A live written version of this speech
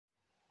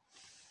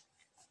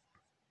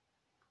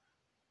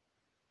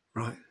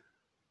Right.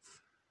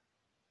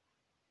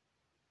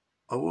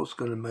 I was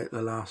going to make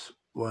the last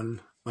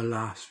one my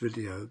last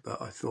video,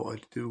 but I thought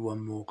I'd do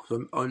one more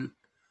because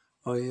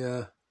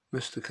I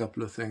missed a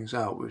couple of things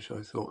out which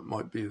I thought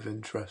might be of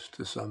interest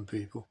to some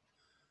people.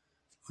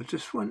 I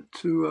just went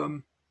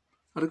to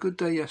had a good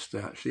day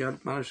yesterday actually. I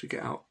managed to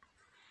get out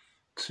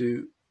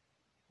to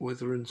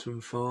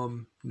Witherington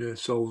Farm near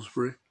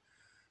Salisbury.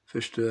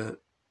 Fished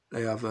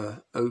they have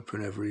a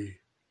open every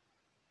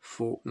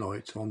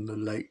fortnight on the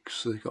lakes.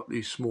 So they've got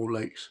these small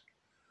lakes.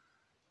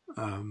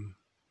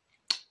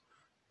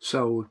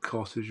 Selwood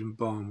Cottage and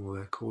Barnwell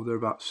they're called. They're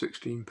about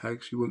 16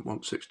 pegs. You wouldn't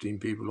want 16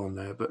 people on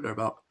there, but they're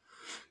about,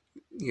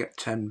 you get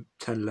 10,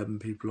 11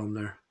 people on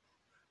there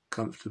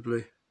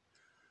comfortably.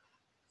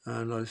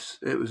 And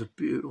it was a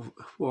beautiful,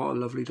 what a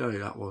lovely day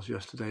that was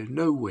yesterday.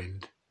 No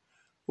wind.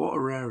 What a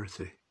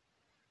rarity.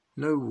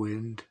 No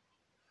wind.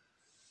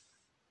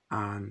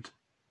 And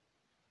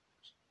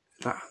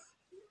that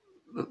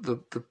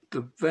the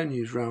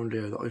venues round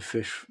here that I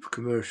fish for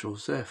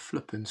commercials, they're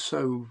flipping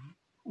so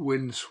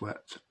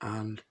windswept.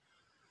 And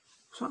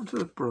what's happened to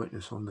the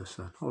brightness on this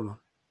then? Hold on.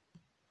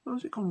 Why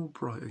has it gone all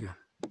bright again?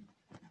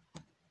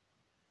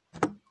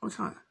 I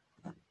can't.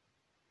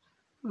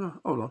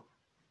 Hold on.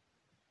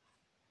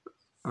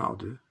 That'll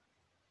do.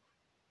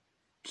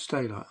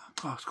 Stay like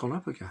that. Oh, it's gone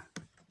up again.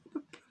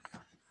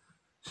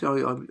 See,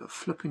 I'm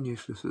flipping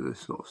useless at this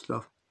sort of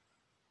stuff,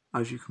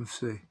 as you can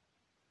see.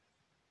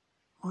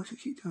 Why does it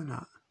keep doing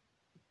that?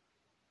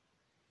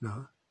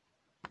 No.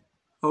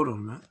 Hold on a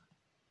minute.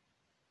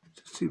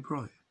 It's just too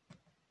bright.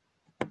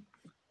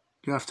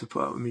 You have to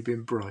put up with me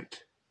being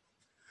bright.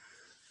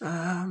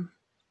 Yeah,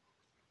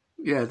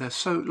 they're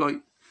so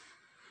like,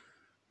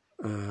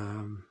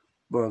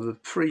 well, the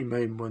three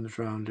main ones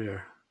round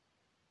here.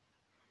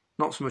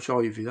 Not so much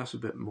Ivy, that's a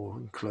bit more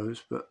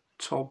enclosed, but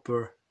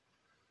Tobber,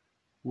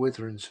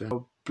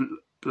 Witherington,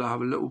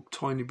 have a little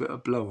tiny bit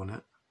of blow on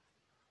it,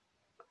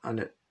 and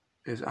it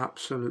is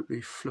absolutely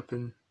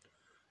flipping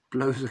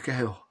blows a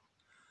gale.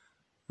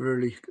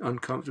 Really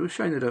uncomfortable.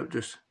 Shame they don't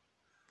just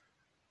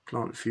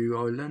plant a few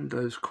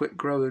islanders, quick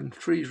growing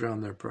trees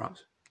around there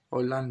perhaps.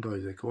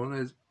 Islanders they call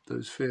them,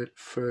 those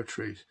fir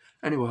trees.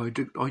 Anyway,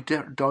 I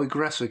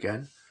digress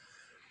again.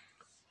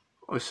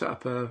 I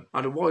set up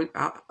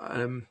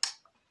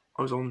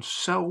I was on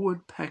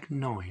Selwood peg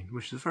 9,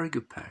 which is a very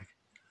good peg.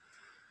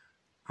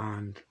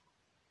 And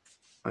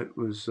it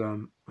was, I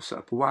set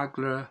up a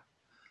waggler.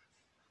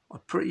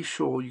 I'm pretty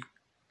sure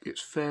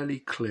it's fairly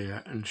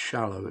clear and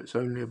shallow. It's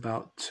only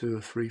about 2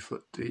 or 3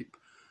 foot deep.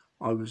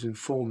 I was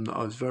informed that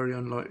I was very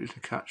unlikely to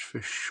catch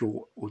fish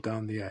short or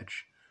down the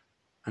edge.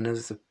 And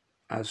as a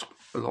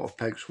lot of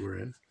pegs were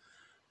in,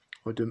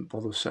 I didn't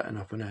bother setting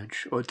up an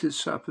edge. I did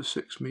set up an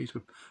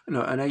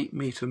 8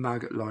 metre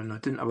maggot line. I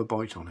didn't have a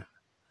bite on it.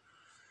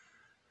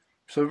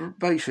 So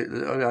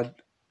basically, I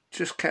had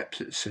just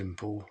kept it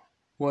simple.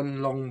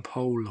 One long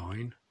pole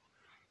line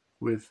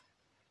with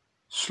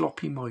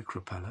sloppy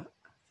micropellet,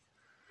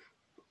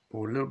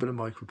 or a little bit of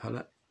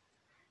micropellet,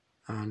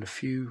 and a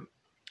few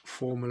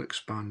formal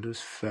expanders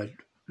fed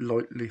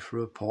lightly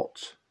through a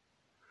pot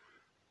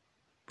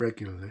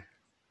regularly,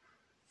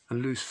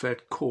 and loose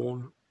fed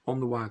corn on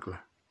the waggler.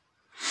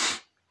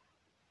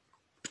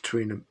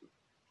 Between,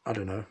 I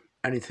don't know,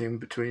 anything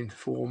between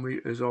 4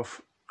 metres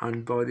off.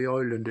 And by the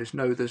island, there's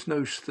no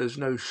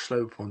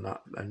slope on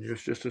that, and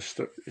it's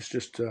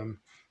just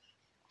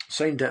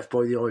same depth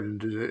by the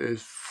island as it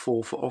is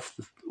 4 foot off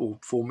or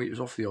 4 metres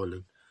off the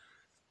island,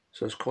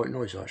 so it's quite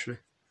nice actually.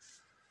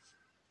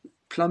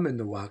 Plumbing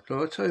the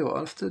waggler, I tell you what, I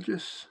have to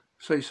just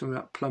say something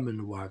about plumbing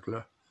the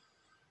waggler.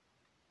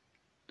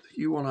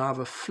 You want to have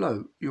a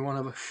float. You want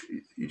to have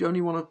you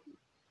only want to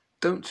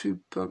don't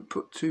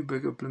put too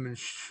big a blooming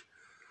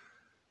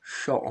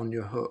shot on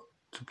your hook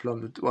to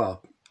plumb the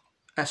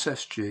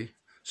SSG,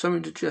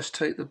 something to just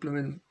take the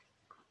blooming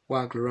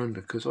waggler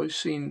under, because I've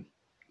seen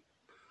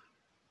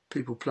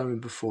people plumbing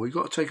before. You've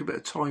got to take a bit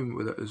of time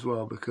with it as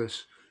well,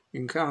 because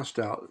you can cast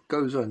out, it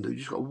goes under, you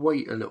just got to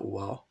wait a little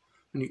while,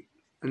 and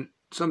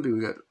some people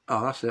get,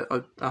 oh that's it,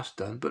 that's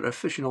done, but they're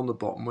fishing on the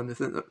bottom when they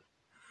think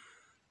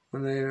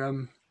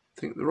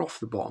they're off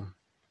the bottom.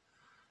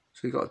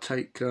 So you've got to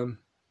take a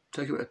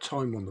bit of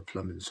time on the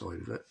plumbing side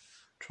of it,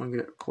 try and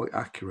get it quite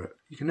accurate.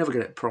 You can never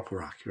get it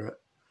proper accurate.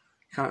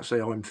 You can't say,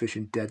 oh, I'm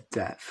fishing dead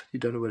depth. You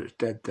don't know whether it's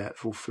dead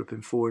depth or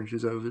flipping 4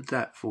 inches over the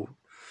depth,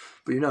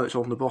 but you know it's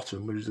on the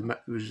bottom, which is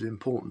the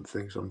important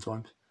thing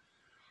sometimes.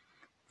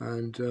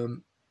 And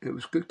it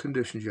was good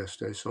conditions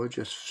yesterday, so I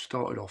just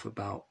started off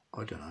about,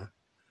 I don't know,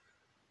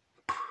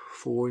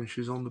 4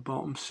 inches on the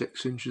bottom,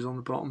 6 inches on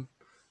the bottom.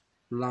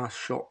 Last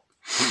shot,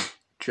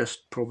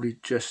 probably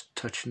just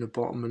touching the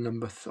bottom,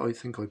 and I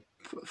think I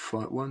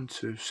put 1,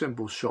 2,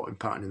 simple shotting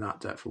pattern in that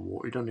depth of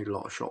water. You don't need a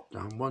lot of shot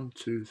down. 1,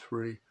 2,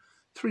 3.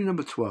 3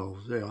 number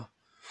 12s, they are.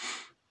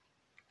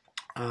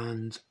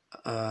 And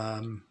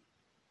I'll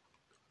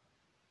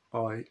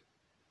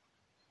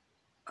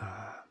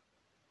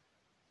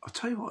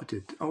tell you what I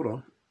did. Hold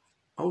on.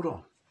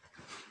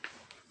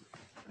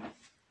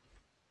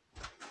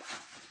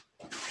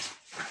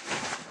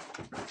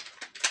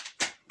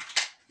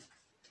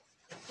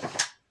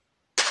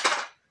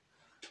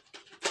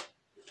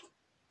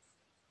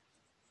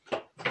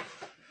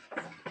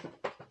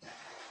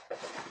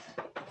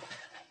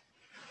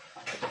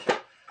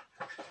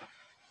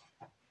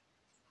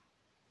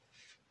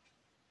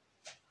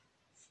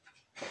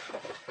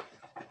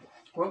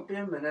 Won't be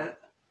a minute.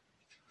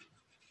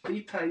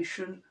 Be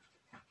patient.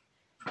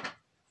 I'm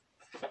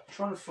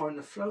trying to find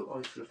the float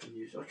I flipping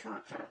used. I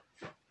can't.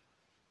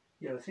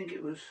 Yeah, I think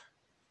it was.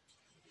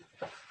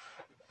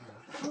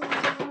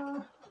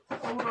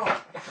 Hold on.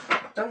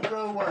 Don't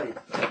go away.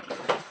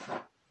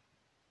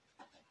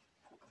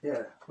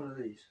 Yeah, one of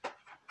these.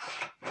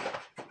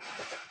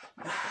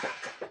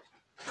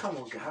 Come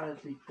on, Gary,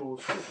 these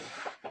balls swivel.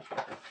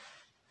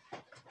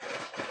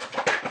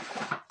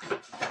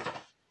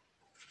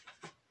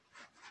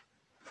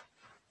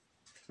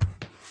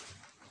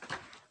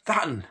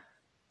 That'n.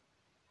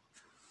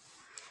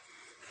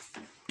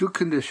 Good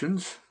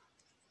conditions.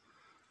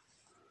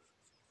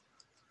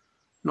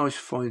 Nice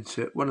fine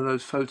tip. One of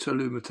those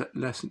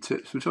photoluminescent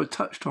tips which I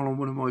touched on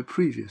one of my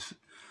previous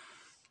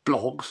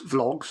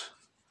vlogs.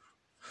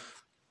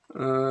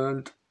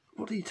 And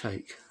what did he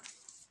take?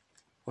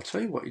 I'll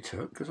tell you what he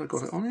took because I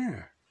got it on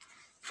here.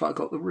 In fact, I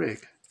got the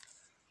rig.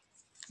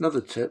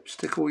 Another tip,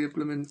 stick all your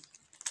blooming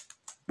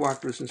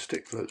wagglers and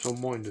stick floats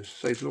on winders.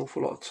 Saves an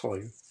awful lot of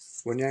time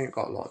when you ain't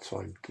got a lot of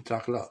time to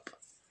tackle up.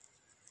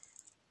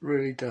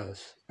 Really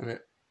does. And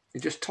you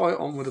just tie it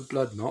on with a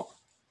blood knot.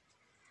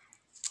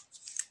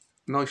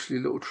 Nicely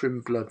little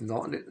trim blood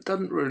knot, and it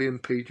doesn't really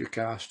impede your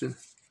casting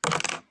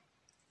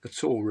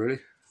at all, really.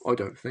 I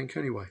don't think,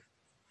 anyway.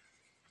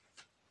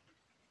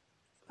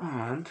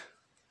 And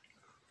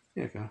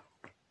here you go.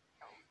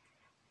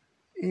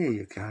 Here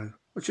you go.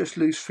 I just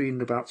loose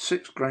feeding about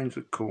 6 grains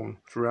of corn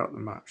throughout the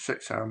match.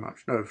 6 hour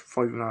match. No,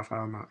 5.5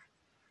 hour match.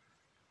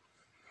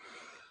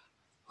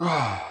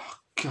 Oh,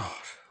 God.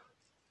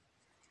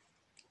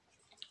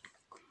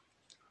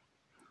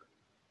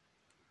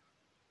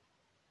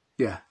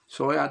 Yeah,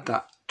 so I had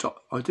that.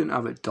 I didn't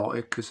have it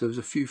dotted because there was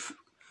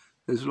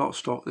there's a lot of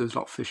stock. There's a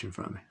lot of fish in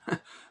front of me. There's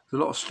a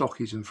lot of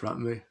stockies in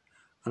front of me,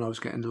 and I was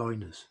getting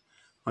liners.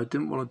 I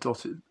didn't want to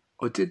dot it.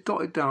 I did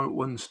dot it down at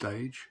one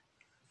stage.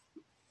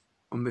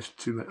 I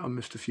missed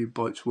a few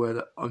bites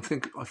where I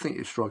think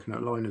you're striking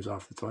at liners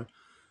half the time.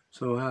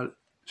 So I had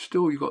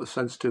still, you got the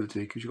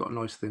sensitivity because you got a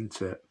nice thin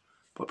tip,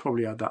 but I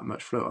probably had that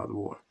much float out of the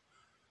water.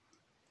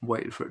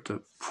 Waited for it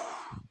to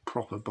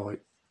proper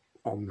bite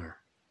on there.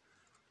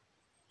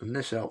 And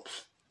this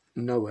helps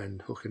no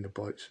end hooking the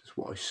bites, is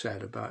what I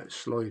said about it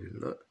sliding.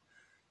 Look,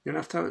 you're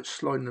going to have it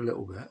sliding a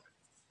little bit.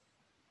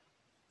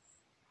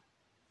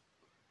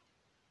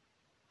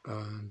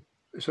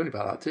 It's only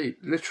about that deep.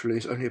 Literally,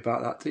 it's only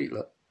about that deep,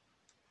 look.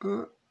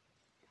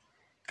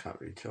 Can't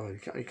really tell you.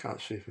 You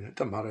can't see from it.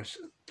 Doesn't matter. It's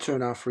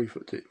 2.5, 3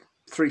 foot deep.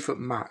 3 foot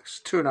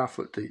max. 2.5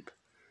 foot deep.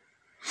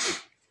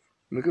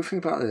 And the good thing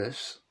about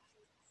this,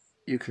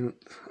 you can,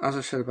 as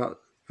I said about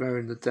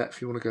varying the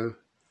depth, you want to go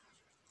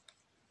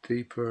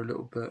deeper a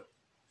little bit.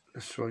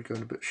 Let's try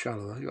going a bit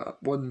shallower. You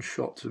got one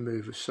shot to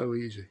move. It's so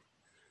easy.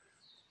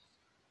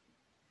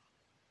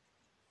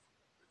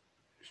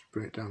 Just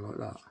bring it down like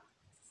that.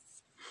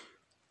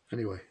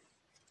 Anyway,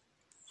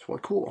 that's what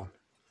I caught on.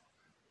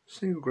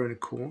 Single grain of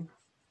corn.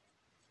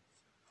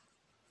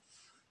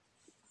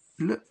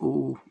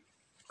 Little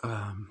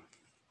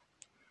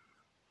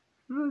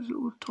those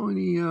little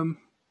tiny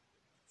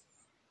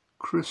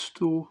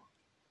crystal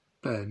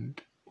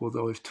bend,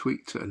 although I've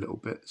tweaked it a little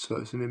bit so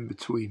it's an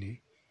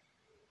in-betweeny.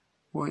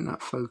 Why ain't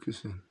that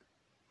focusing?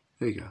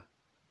 There you go.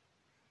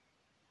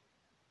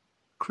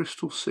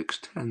 Crystal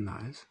 610,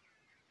 that is.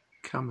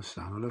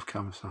 Kamasan. I love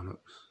Kamasan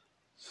hooks.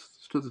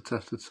 Stood the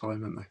test of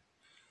time, haven't they?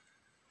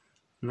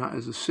 And that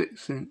is a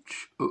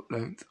 6-inch hook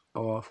length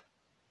of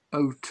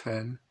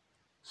 010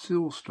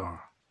 Silstar.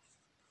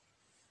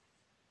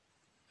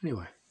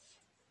 Anyway,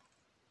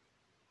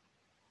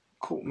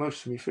 caught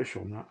most of my fish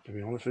on that, to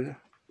be honest with you.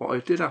 But I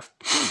did have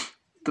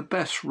the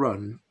best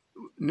run,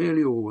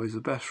 nearly always the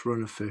best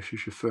run of fish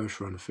is your first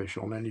run of fish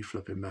on any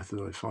flipping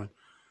method, I find.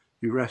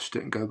 You rest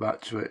it and go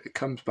back to it. It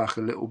comes back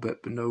a little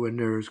bit, but nowhere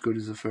near as good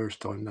as the first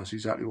time. That's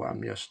exactly what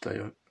happened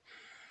yesterday.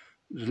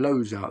 There's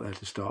loads out there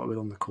to start with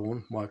on the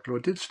corn, Michael. I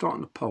did start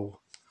on the pole.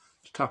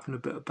 Just tapping a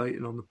bit of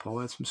baiting on the pole.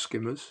 I had some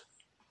skimmers.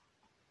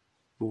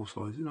 Ball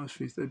sizes. Nice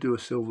fish. They do a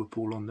silver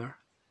pool on there.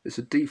 It's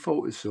a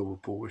defaulted silver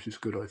pool, which is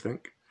good, I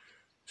think.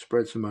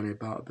 Spread some money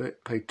about a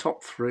bit. Paid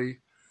top 3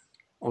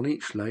 on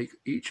each lake.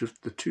 Each of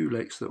the 2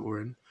 lakes that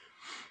we're in.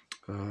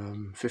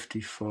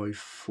 55,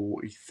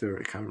 40,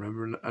 30, I can't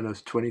remember. And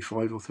there's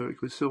 25 or 30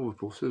 quid silver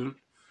pool. So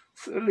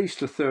at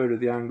least a third of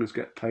the anglers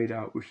get paid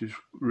out, which is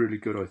really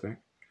good, I think.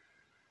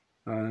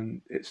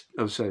 And it's,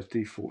 as I say, it's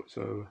default.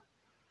 So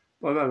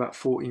I've had about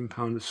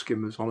 £14 of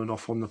skimmers on and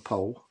off on the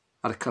pole.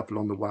 Had a couple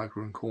on the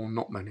wagger and corn,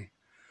 not many.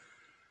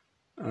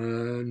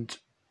 And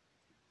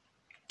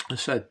I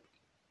said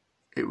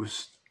it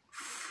was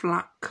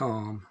flat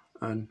calm,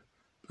 and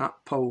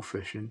that pole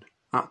fishing,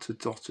 had to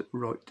dot it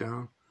right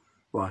down.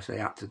 Well, I say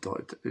had to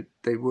dot it.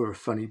 They were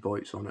funny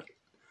bites on it,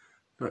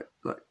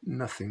 like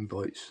nothing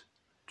bites.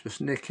 Just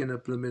nicking a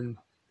blooming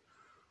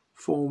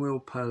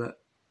 4mm pellet,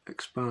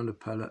 expander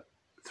pellet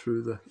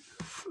through the.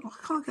 I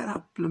can't get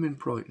that blooming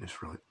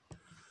brightness right.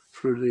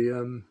 Through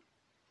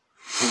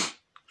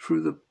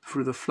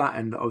the flat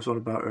end that I was on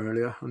about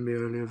earlier on the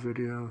earlier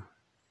video.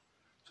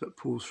 so it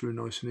pulls through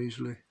nice and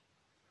easily.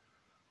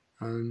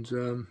 And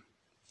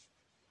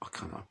I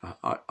can't have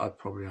about, I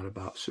probably had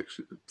about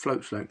 6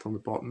 floats length on the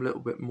bottom, a little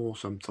bit more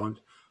sometimes.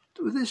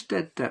 With this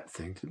dead depth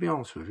thing, to be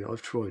honest with you,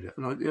 I've tried it,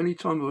 and the only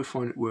time I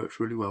find it works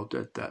really well,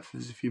 dead depth,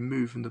 is if you're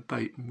moving the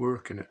bait and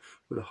working it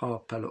with a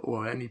hard pellet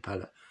or any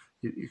pellet.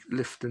 You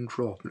lift and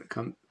drop, and it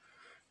can't.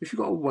 If you've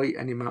got to wait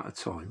any amount of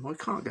time, I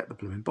can't get the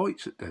blooming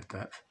bites at dead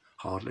depth.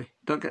 Hardly.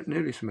 Don't get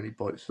nearly so many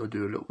bites as I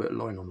do a little bit of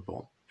line on the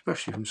bottom,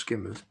 especially from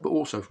skimmers, but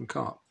also from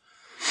carp.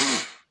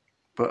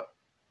 But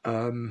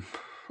I know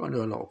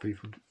a lot of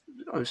people.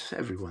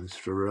 Everyone's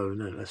for their own,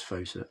 isn't it? Let's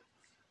face it.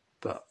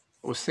 But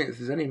I was thinking, if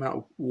there's any amount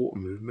of water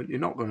movement,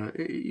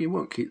 you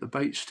won't keep the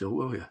bait still,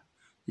 will you?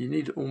 You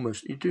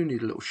do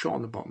need a little shot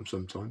on the bottom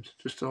sometimes,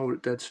 just to hold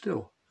it dead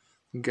still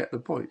and get the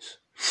bites.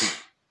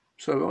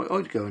 So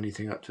I'd go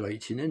anything up to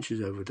 18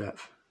 inches over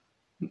depth.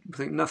 I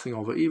think nothing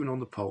of it, even on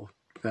the pole,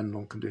 depending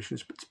on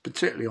conditions, but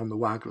particularly on the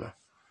waggler.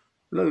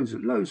 Loads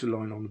of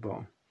line on the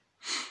bottom.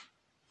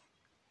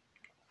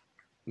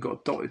 You've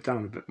got to dot it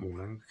down a bit more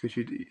then, because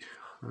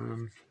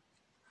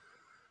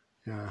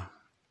yeah,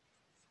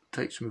 it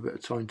takes them a bit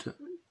of time to.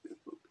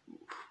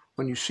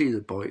 When you see the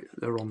bite,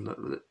 they're on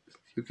the.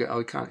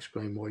 I can't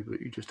explain why,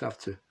 but you just have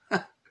to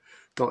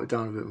dot it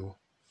down a bit more.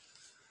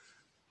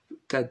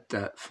 Dead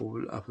depth,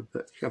 forward up a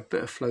bit. You have a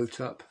bit of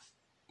float up.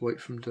 Wait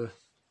for them to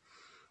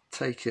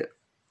take it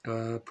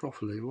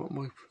properly. What am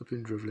I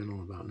flipping drivelling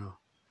on about now?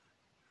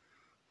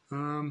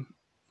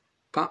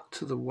 Back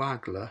to the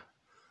waggler.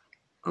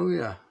 Oh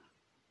yeah.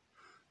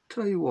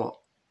 Tell you what,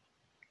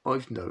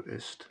 I've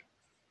noticed.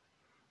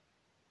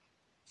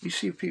 You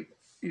see people.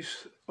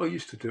 I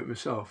used to do it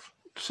myself.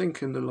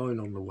 Sinking the line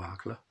on the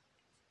waggler.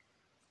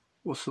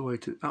 What's the way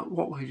to?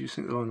 What way do you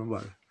sink the line on the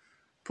waggler?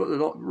 Put the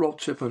rod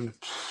tip and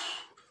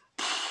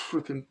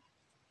flipping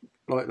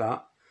like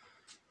that.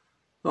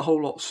 The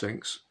whole lot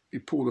sinks. You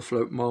pull the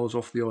float miles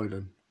off the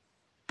island.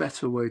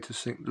 Better way to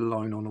sink the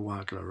line on a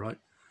waggler, right?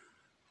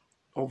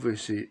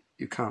 Obviously,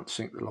 you can't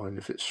sink the line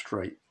if it's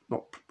straight.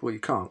 Well, you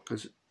can't,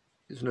 because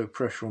there's no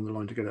pressure on the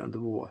line to get it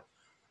underwater.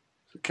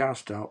 So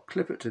cast out,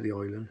 clip it to the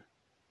island.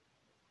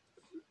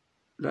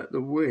 Let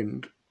the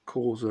wind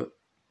cause a.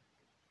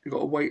 You've got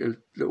to wait a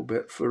little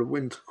bit for the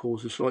wind to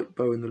cause a slight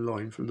bow in the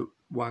line from the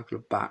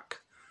waggler back,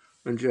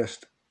 and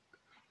just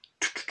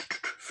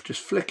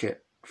flick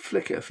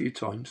it a few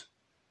times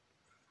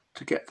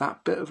to get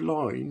that bit of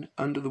line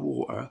under the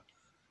water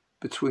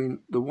between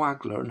the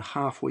waggler and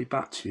halfway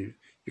back to you.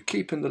 You're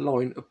keeping the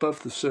line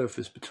above the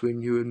surface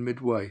between you and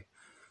midway.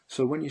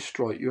 So when you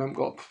strike, you haven't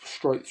got to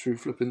strike through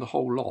flipping the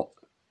whole lot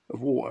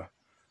of water.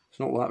 It's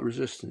not that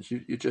resistance.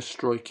 You're just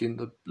striking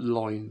the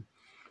line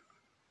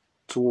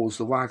towards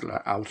the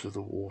waggler out of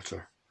the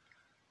water.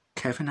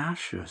 Kevin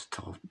Asher has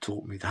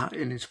taught me that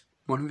in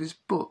one of his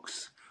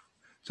books.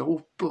 His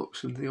old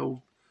books and the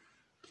old.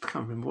 I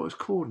can't remember what it's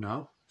called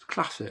now. It's a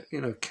classic.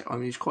 I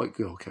mean, he's quite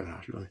good, Kevin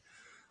Asher.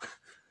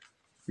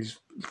 He's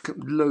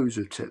loads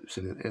of tips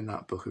in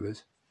that book of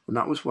his, and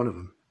that was one of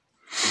them.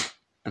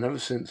 And ever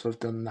since, I've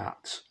done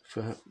that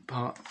for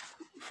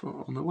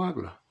on the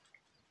waggler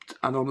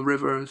and on the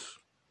rivers.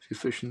 If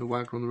you're fishing the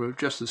waggler on the river,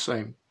 just the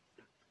same.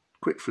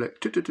 Quick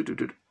flick,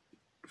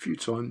 a few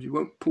times. You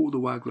won't pull the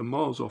waggler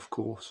miles off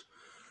course,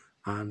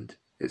 and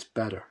it's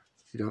better.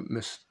 You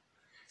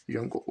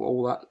don't got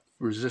all that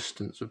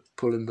resistance of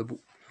pulling the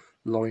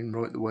line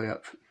right the way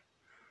up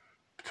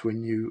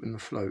between you and the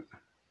float.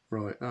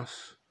 Right,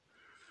 that's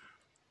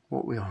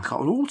what we are. I've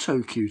got an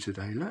auto cue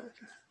today.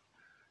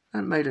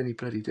 Hasn't made any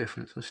bloody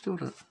difference. I still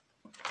don't.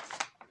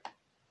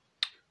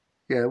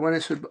 Yeah, when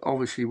it's a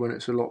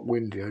lot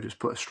windy, I just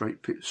put a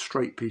straight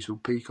piece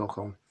of peacock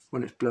on.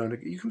 When it's blowing,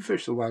 you can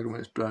fish the waggler when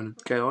it's blowing.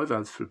 Okay, I've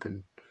had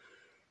flipping.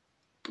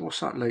 What's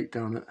that lake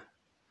down at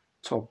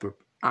Todborough?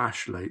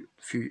 Ash Lake,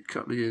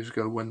 couple of years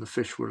ago, when the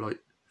fish were like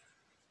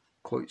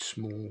quite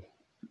small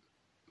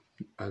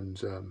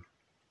and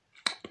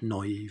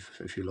naive,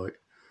 if you like.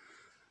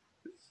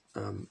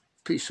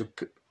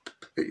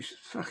 It's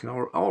fucking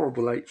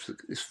horrible lake.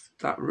 It's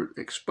that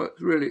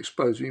really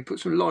exposed. You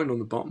put some line on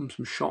the bottom,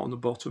 some shot on the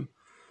bottom,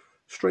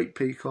 straight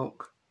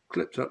peacock,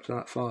 clipped up to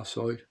that far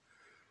side.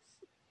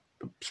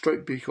 The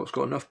straight peacock's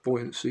got enough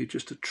buoyancy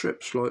just to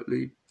trip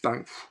slightly,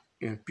 bank.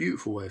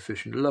 Beautiful way of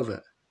fishing. Love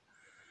it.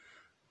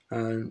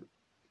 And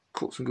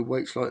caught some good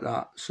weights like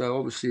that. So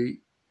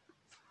obviously,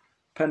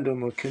 depending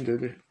on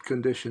the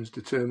conditions,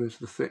 determines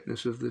the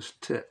thickness of this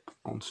tip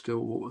on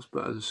still waters.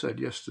 But as I said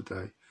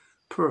yesterday,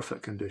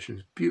 perfect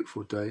conditions,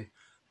 beautiful day,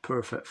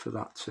 perfect for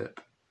that tip,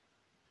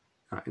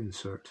 that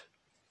insert.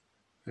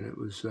 And it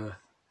was,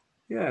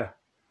 yeah.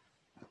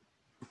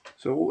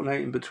 So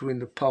alternating between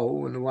the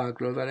pole and the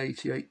waggler, I've had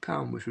 88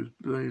 pounds, which was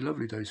a really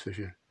lovely day's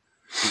fishing.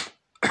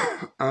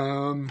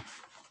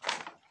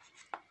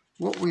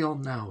 What are we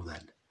on now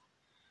then?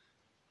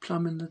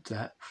 Plumbing the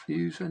depth.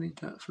 Use any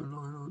depth of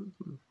line.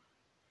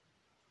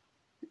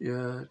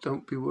 Yeah,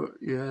 don't be worried.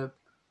 Yeah,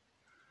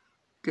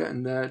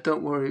 getting there.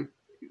 Don't worry.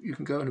 You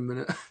can go in a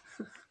minute.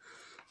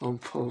 On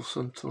pole,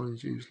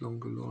 sometimes use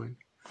longer line.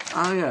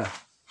 Ah, yeah.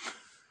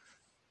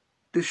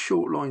 this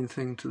short line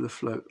thing to the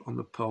float on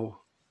the pole,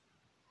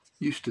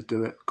 used to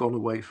do it, gone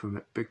away from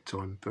it big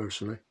time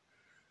personally,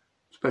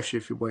 especially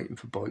if you're waiting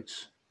for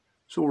bites.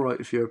 It's all right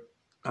if you're,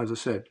 as I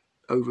said,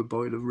 over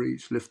by the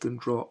reeds, lift and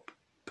drop,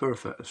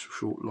 perfect, a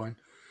short line.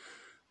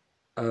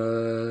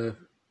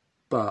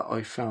 But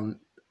I found,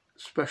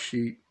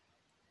 especially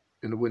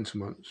in the winter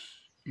months,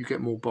 you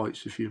get more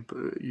bites if you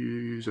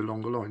use a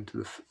longer line to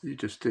the. You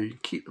just do. You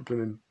keep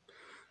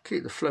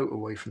the float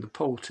away from the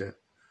pole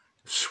tip,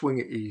 swing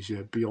it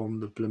easier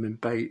beyond the blooming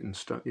bait and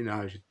stuff. You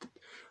know,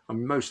 I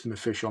mean, most of my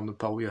fish on the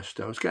pole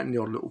yesterday, I was getting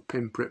the odd little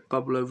pinprick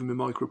bubble over my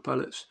micro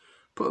pellets.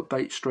 Put a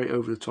bait straight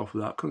over the top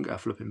of that, couldn't get a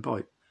flipping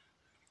bite.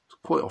 It's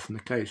quite often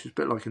the case. It's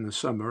a bit like in the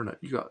summer, isn't it?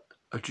 You got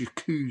a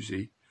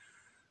jacuzzi.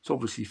 It's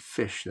obviously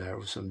fish there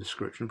of some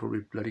description,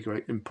 probably bloody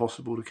great,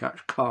 impossible to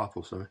catch, carp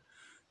or something.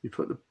 You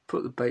put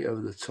the bait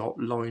over the top,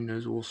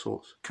 liners, all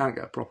sorts. Can't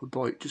get a proper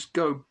bite. Just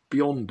go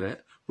beyond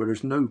it where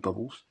there's no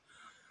bubbles,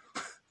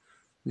 and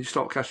you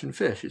start catching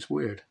fish. It's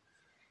weird.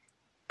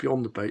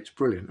 Beyond the bait's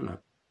brilliant, isn't it?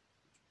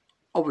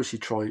 Obviously,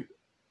 try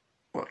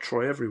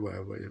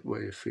everywhere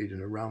where you're feeding,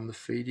 around the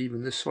feed,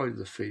 even this side of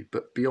the feed.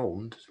 But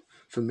beyond,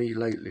 for me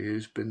lately,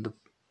 has been the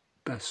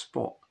best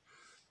spot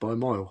by a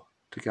mile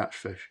to catch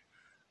fish,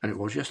 and it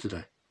was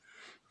yesterday.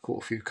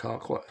 Caught a few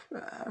carp.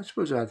 I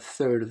suppose I had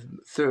third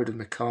of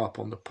my carp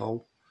on the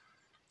pole.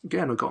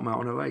 Again, I got them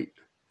out on 08.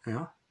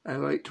 Yeah,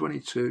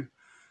 08.22,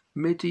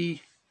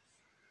 midi,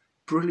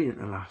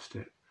 brilliant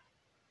elastic,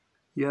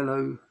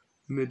 yellow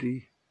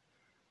midi,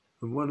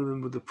 and one of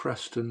them with the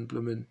Preston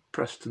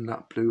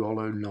that blue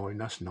hollow 9.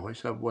 That's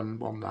nice. I have one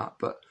on that,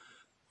 but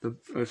the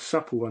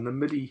supple one, the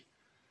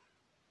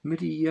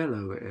midi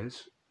yellow it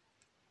is,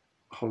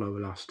 hollow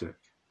elastic,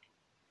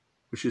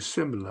 which is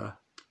similar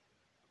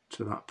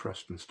to that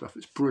Preston stuff.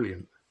 It's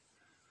brilliant.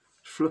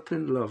 It's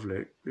flipping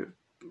lovely.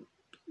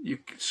 You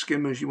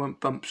skimmers, you won't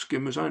bump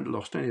skimmers. I ain't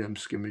lost any of them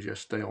skimmers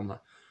yesterday on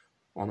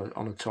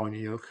a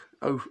tiny hook.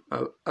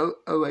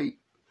 08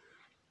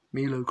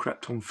 Milo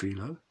crept on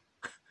Philo,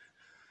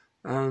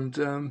 and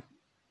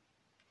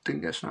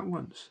didn't get snapped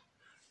once.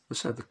 As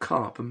I said, the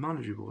carp are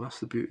manageable. That's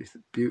the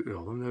beauty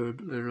of them.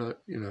 They're like,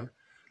 you know,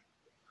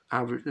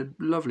 average. They're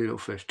lovely little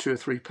fish, 2 or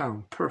 3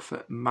 pound,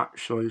 perfect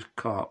match size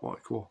carp. What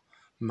I call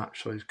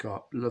match size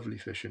carp, lovely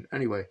fishing.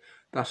 Anyway,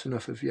 that's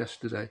enough of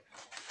yesterday,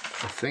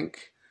 I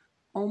think.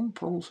 On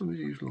pole, somebody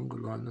use longer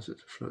line, does it,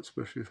 to float,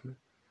 especially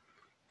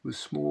with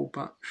small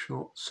back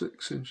shot,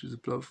 6 inches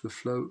above the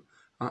float,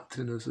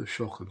 acting as a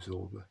shock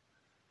absorber.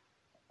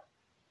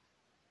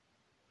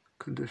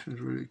 Conditions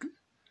really good.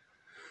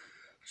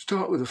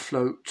 Start with a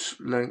float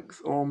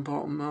length on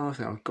bottom. I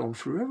think I've gone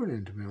through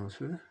everything, to be honest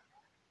with you.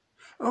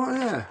 Oh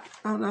yeah,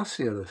 that's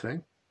the other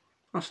thing.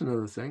 That's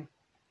another thing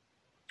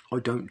I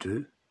don't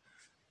do,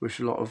 which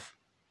a lot of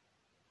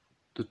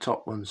the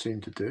top ones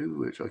seem to do,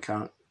 which I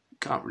can't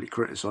really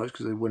criticise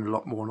because they win a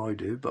lot more than I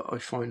do. But I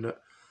find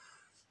that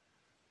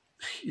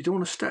you don't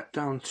want to step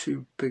down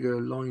too big a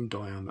line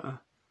diameter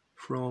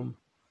from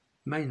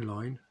main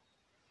line.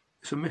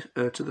 It's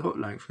to the hook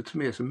length. To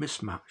me, it's a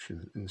mismatch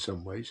in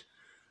some ways,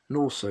 and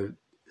also you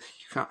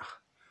can't.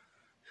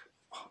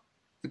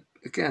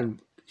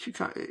 Again, you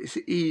can't. It's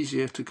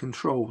easier to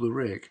control the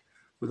rig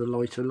with a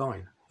lighter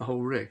line. The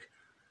whole rig.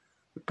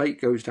 The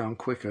bait goes down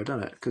quicker,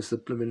 doesn't it? Because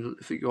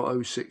if you got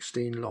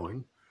 0.16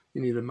 line,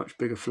 you need a much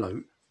bigger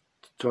float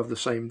to have the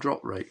same drop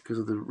rate because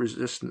of the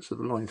resistance of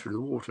the line through the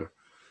water.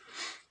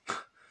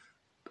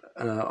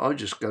 I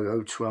just go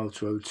 0.12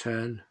 to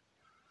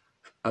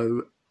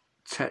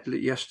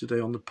 0.10. Yesterday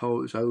on the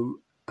pole it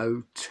was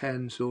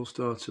 0.10 Silver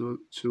Star to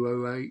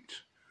 0.08.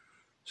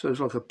 So it's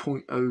like a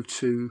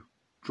 0.02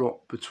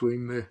 drop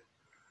between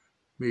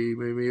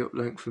me up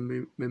length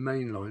and my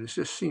main line. It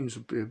just seems a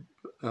bit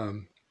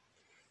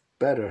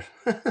better.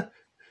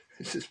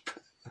 It's just,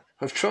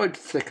 I've tried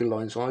thicker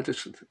lines, I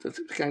just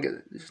can't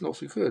get. It's not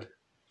so good.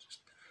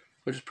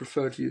 I just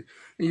prefer to.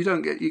 And you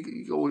don't get.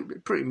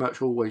 You pretty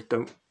much always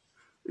don't.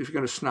 If you're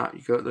going to snap,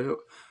 you go the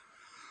hook.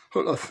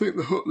 I think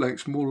the hook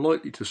length's more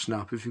likely to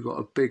snap if you've got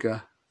a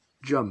bigger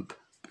jump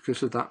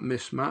because of that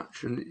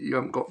mismatch, and you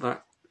haven't got the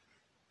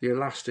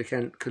elastic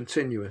end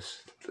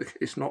continuous.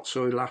 It's not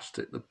so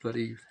elastic. The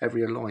bloody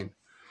heavier line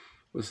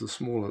was the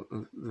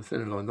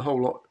thinner line. The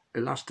whole lot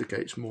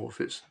elasticates more if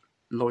it's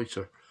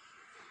lighter.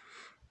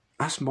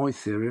 That's my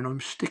theory, and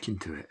I'm sticking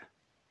to it.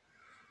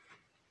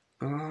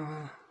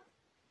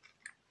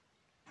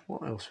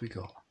 What else we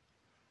got?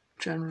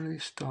 Generally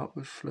start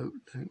with float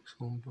lengths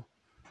on,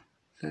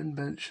 then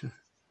mention.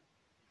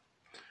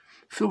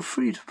 Feel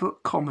free to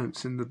put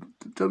comments in the.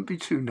 Don't be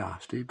too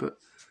nasty, but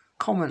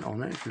comment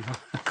on it if you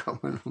like.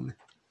 Comment on it.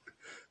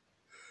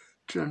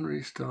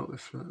 Generally start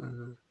with float.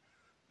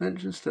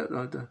 Mention step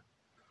ladder.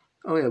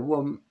 Oh yeah,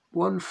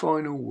 one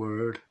final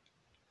word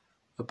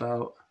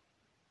about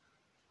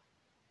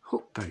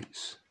hook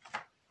baits,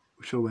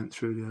 which I went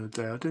through the other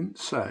day. I didn't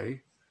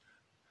say.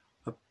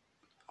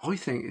 I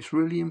think it's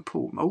really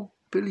important. Oh,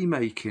 Billy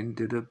Makin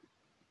did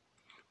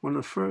one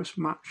of the first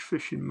match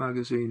fishing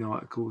magazine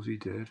articles he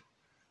did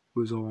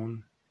was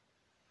on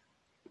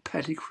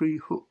pedigree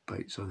hook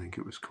baits, I think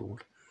it was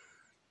called.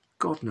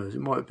 God knows,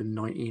 it might have been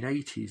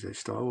 1980s they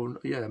started. Or,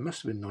 yeah, it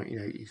must have been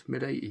 1980s,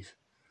 mid-80s.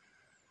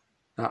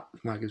 That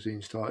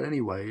magazine started.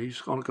 Anyway,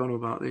 he's gone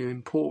about the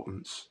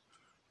importance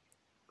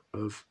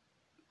of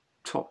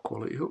top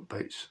quality hook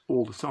baits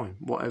all the time,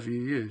 whatever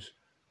you use.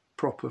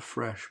 Proper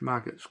fresh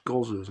maggots,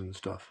 gozzers and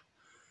stuff.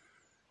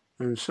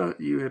 And so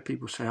you hear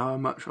people say, how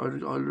much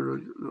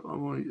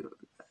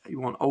you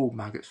want old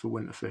maggots for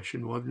winter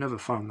fishing. Well, I've never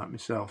found that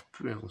myself,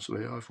 to be honest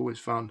with you. I've always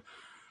found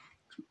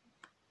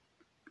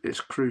it's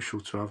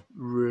crucial to have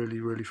really,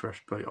 really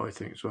fresh bait, I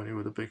think, so only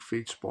with a big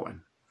feed spot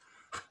in.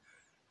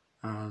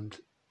 And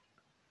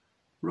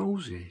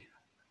Rosie,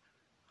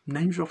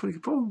 names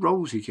dropping, oh,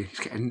 Rosie keeps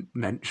getting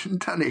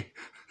mentioned, doesn't he?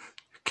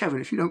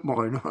 Kevin, if you don't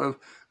mind, I'll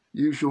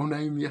use your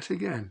name yet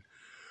again.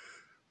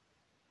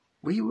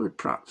 We were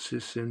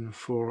practicing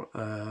for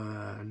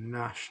a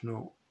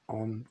national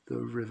on the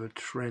River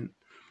Trent.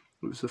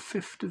 It was the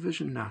 5th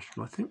Division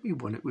National. I think we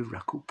won it with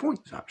record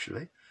points,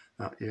 actually,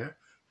 that year.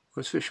 I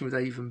was fishing with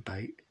Avon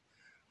bait.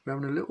 We're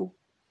having a little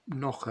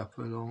knock-up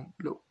along,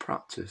 little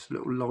practice,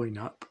 little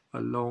line-up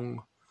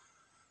along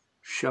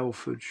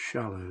Shelford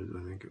Shallows,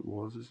 I think it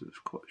was. It was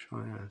quite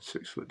shy, yeah,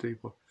 6 foot deep.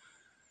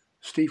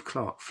 Steve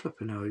Clark,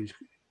 flipping hell, he's a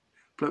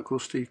bloke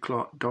called Steve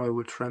Clark,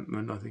 Dyewood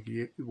Trentman, I think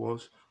he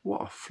was.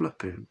 What a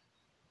flipping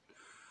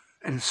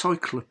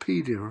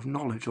encyclopedia of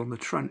knowledge on the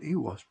Trent he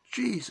was.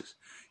 Jesus,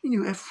 he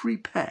knew every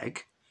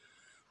peg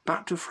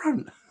back to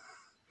front.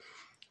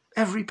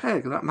 Every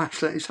peg of that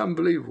match, it's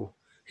unbelievable.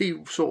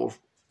 He sort of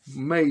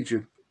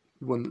major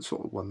one that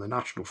sort of won the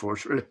national for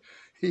us, really.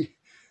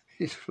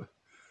 He's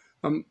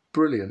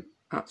brilliant,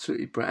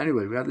 absolutely brilliant.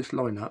 Anyway, we had this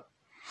lineup,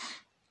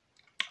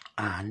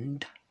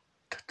 and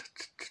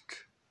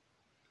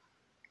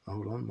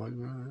hold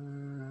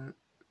on,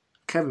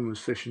 Kevin was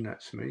fishing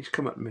next to me. He's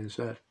come up to me and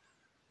said,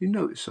 "You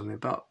noticed something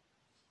about?"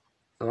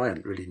 And I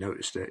hadn't really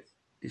noticed it.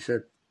 He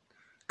said,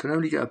 "Can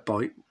only get a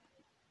bite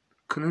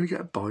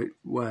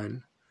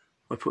when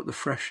I put the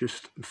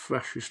freshest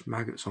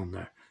maggots on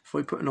there. If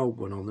I put an old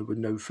one on there with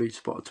no feed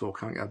spot at all, I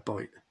can't get a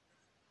bite."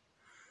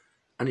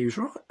 And he was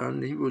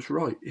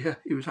right. Yeah,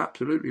 he was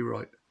absolutely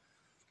right.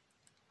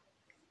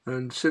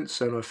 And since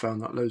then, I've found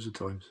that loads of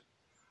times.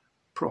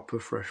 Proper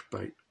fresh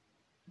bait,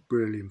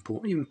 really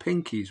important. Even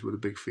pinkies with a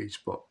big feed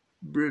spot,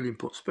 really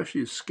important,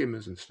 especially as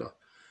skimmers and stuff.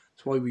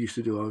 That's why we used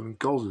to do our own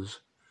gozzers.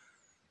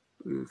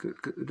 We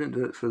didn't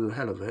do it for the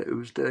hell of it.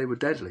 They were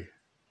deadly.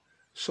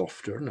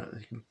 Softer, isn't it?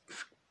 You can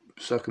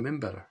suck them in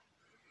better.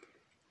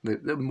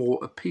 They're more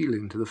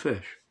appealing to the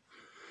fish.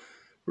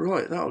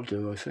 Right, that'll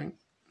do, I think.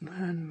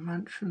 Then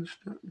mention.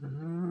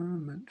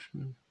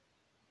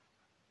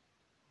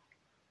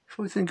 If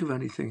I think of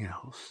anything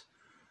else,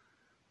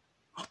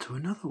 I'll do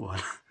another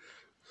one.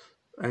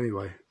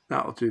 Anyway,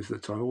 that'll do for the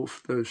time. All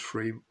those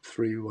three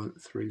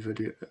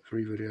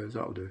videos,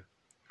 that'll do.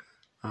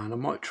 And I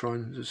might try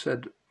and, as I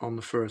said on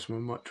the first one,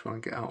 I might try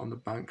and get out on the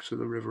banks of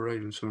the River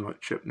Avon, something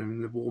like Chippenham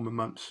in the warmer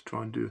months,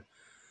 try and do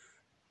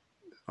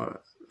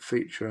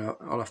feature out.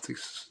 I'll have to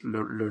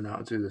learn how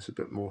to do this a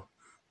bit more,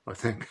 I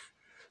think,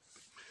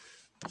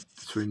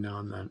 between now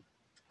and then.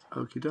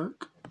 Okie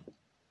doke.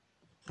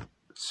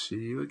 See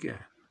you again.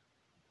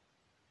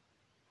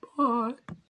 Bye.